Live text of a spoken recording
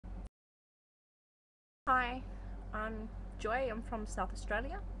Hi, I'm Joy. I'm from South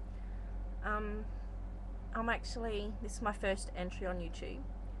Australia. This is my first entry on YouTube,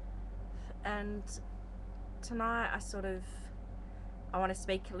 and tonight I want to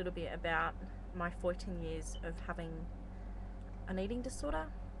speak a little bit about my 14 years of having an eating disorder.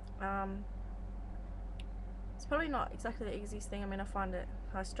 It's probably not exactly the easiest thing.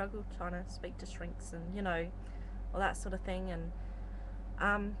 I struggle trying to speak to shrinks and all that sort of thing, and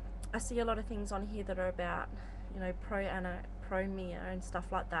I see a lot of things on here that are about pro-Mia and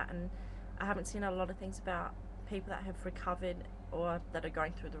stuff like that, and I haven't seen a lot of things about people that have recovered or that are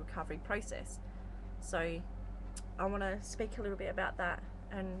going through the recovery process. So I want to speak a little bit about that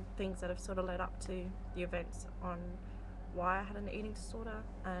and things that have sort of led up to the events on why I had an eating disorder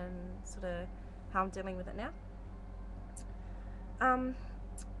and sort of how I'm dealing with it now.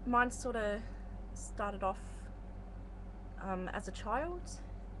 Mine sort of started off as a child.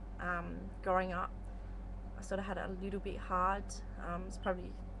 Growing up, I sort of had it a little bit hard. It's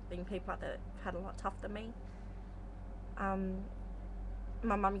probably being people like that had a lot tougher than me.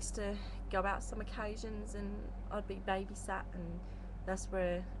 My mum used to go out some occasions and I'd be babysat, and that's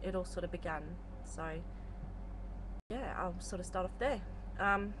where it all sort of began. So yeah, I'll sort of start off there.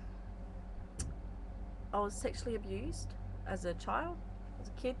 I was sexually abused as a child, as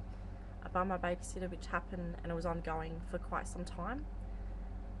a kid, by my babysitter, which happened and it was ongoing for quite some time.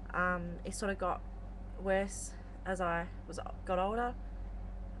 It sort of got worse as I got older.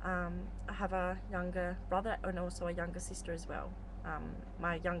 I have a younger brother and also a younger sister as well.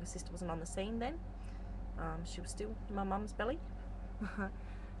 My younger sister wasn't on the scene then. She was still in my mum's belly.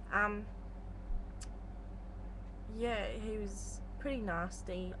 Yeah, he was pretty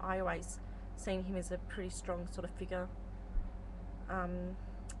nasty. I always seen him as a pretty strong sort of figure.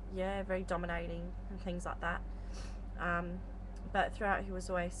 Yeah, very dominating and things like that. But throughout he was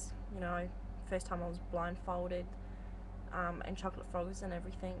always, first time I was blindfolded, and chocolate frogs and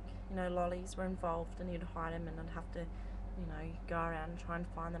everything. Lollies were involved and he'd hide them and I'd have to, go around and try and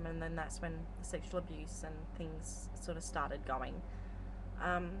find them, and then that's when the sexual abuse and things sort of started going.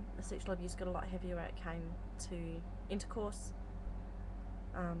 The sexual abuse got a lot heavier when it came to intercourse.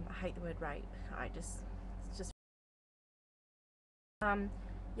 I hate the word rape. It's just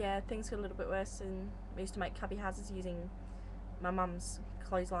yeah, things got a little bit worse, and we used to make cubby houses using my mum's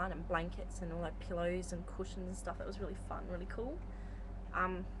clothesline and blankets and all that pillows and cushions and stuff. That was really fun, really cool.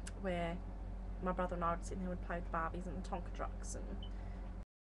 Where my brother and I would sit there and would play with Barbies and the Tonka trucks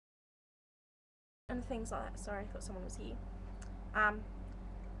and things like that. Sorry, I thought someone was here.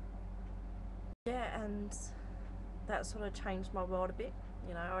 Yeah, and that sort of changed my world a bit.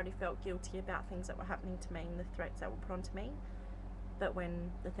 I already felt guilty about things that were happening to me and the threats that were put onto me. But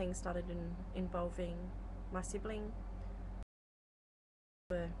when the things started involving my sibling,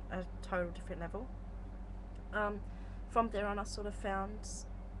 were a total different level. From there on, I sort of found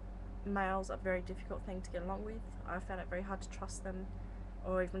males a very difficult thing to get along with. I found it very hard to trust them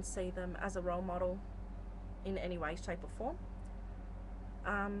or even see them as a role model in any way, shape or form.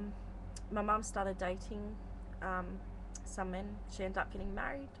 My mum started dating some men. She ended up getting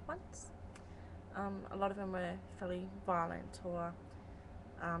married once. A lot of them were fairly violent or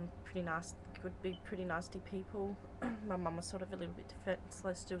pretty nasty, could be pretty nasty people. My mum was sort of a little bit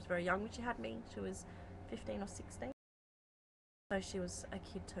defenseless. She was very young when she had me. She was 15 or 16. So she was a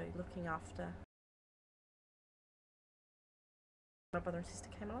kid too, looking after my brother and sister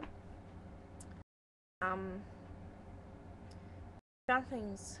came along. Found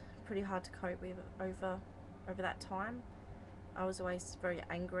things pretty hard to cope with over that time. I was always very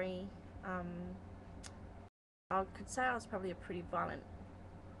angry. I could say I was probably a pretty violent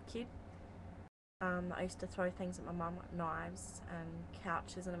kid. I used to throw things at my mum, like knives and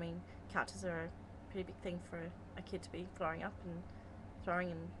couches, and couches are a pretty big thing for a kid to be throwing up and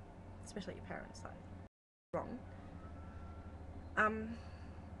throwing, and especially your parents, like, wrong.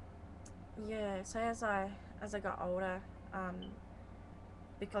 Yeah, so as I got older,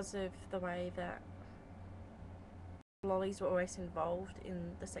 because of the way that lollies were always involved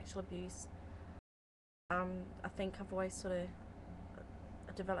in the sexual abuse, I think I've always sort of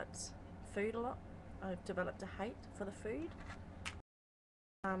developed food a lot. I've developed a hate for the food.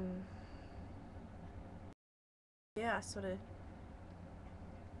 Yeah, I sort of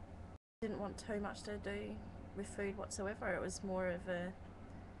didn't want too much to do with food whatsoever. It was more of a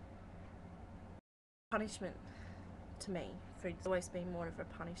punishment to me. Food's always been more of a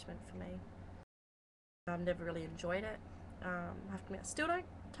punishment for me. I've never really enjoyed it. I have to admit, I still don't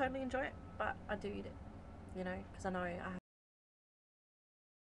totally enjoy it, but I do eat it, because I know I have.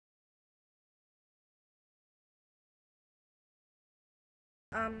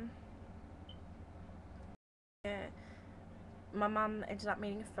 my mum ended up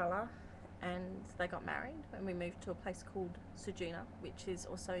meeting a fella and they got married, and we moved to a place called Sujuna, which is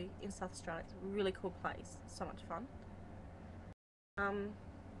also in South Australia. It's a really cool place, so much fun.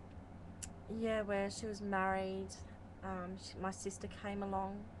 Yeah, where she was married, my sister came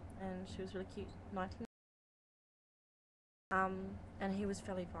along and she was really cute, 19. And he was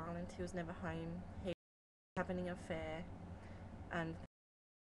fairly violent. He was never home. He was having an affair, and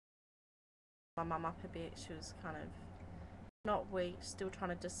my mum up a bit. She was kind of not weak, still trying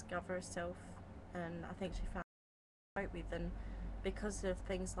to discover herself, and I think she found it to cope with. And because of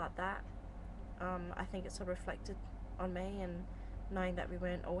things like that, I think it sort of reflected on me, and knowing that we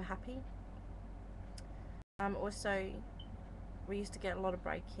weren't all happy. Also, we used to get a lot of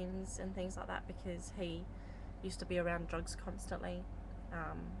break-ins and things like that because he used to be around drugs constantly.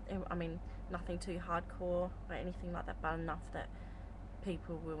 I mean, nothing too hardcore or anything like that, but enough that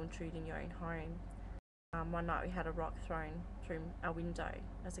people will intrude in your own home. One night we had a rock thrown through our window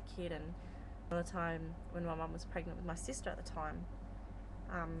as a kid, and another time when my mum was pregnant with my sister at the time,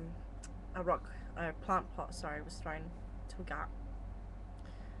 a plant pot, was thrown to a gut.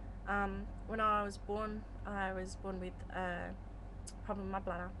 When I was born with a problem with my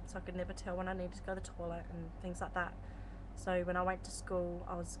bladder, so I could never tell when I needed to go to the toilet and things like that. So when I went to school,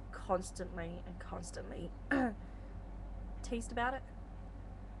 I was constantly teased about it.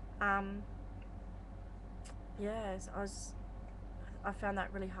 Yes, I found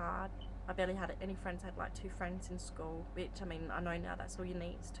that really hard. I barely had any friends. I had like 2 friends in school, which, I mean, I know now that's all you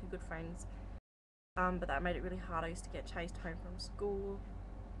need is 2 good friends. But that made it really hard. I used to get chased home from school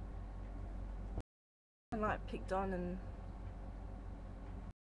and like picked on and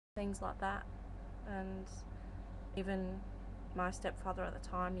things like that. And even my stepfather at the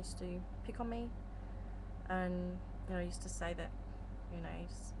time used to pick on me, and used to say that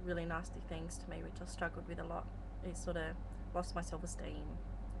just really nasty things to me, which I struggled with a lot. It sort of lost my self-esteem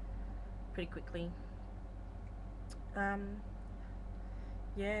pretty quickly.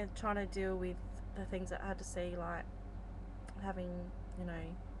 Yeah, trying to deal with the things that I had to see, like having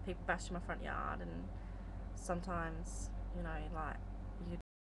people bash in my front yard, and sometimes like you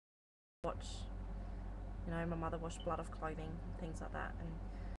watch my mother wash blood off clothing and things like that. And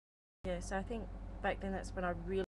yeah, so I think back then that's when I really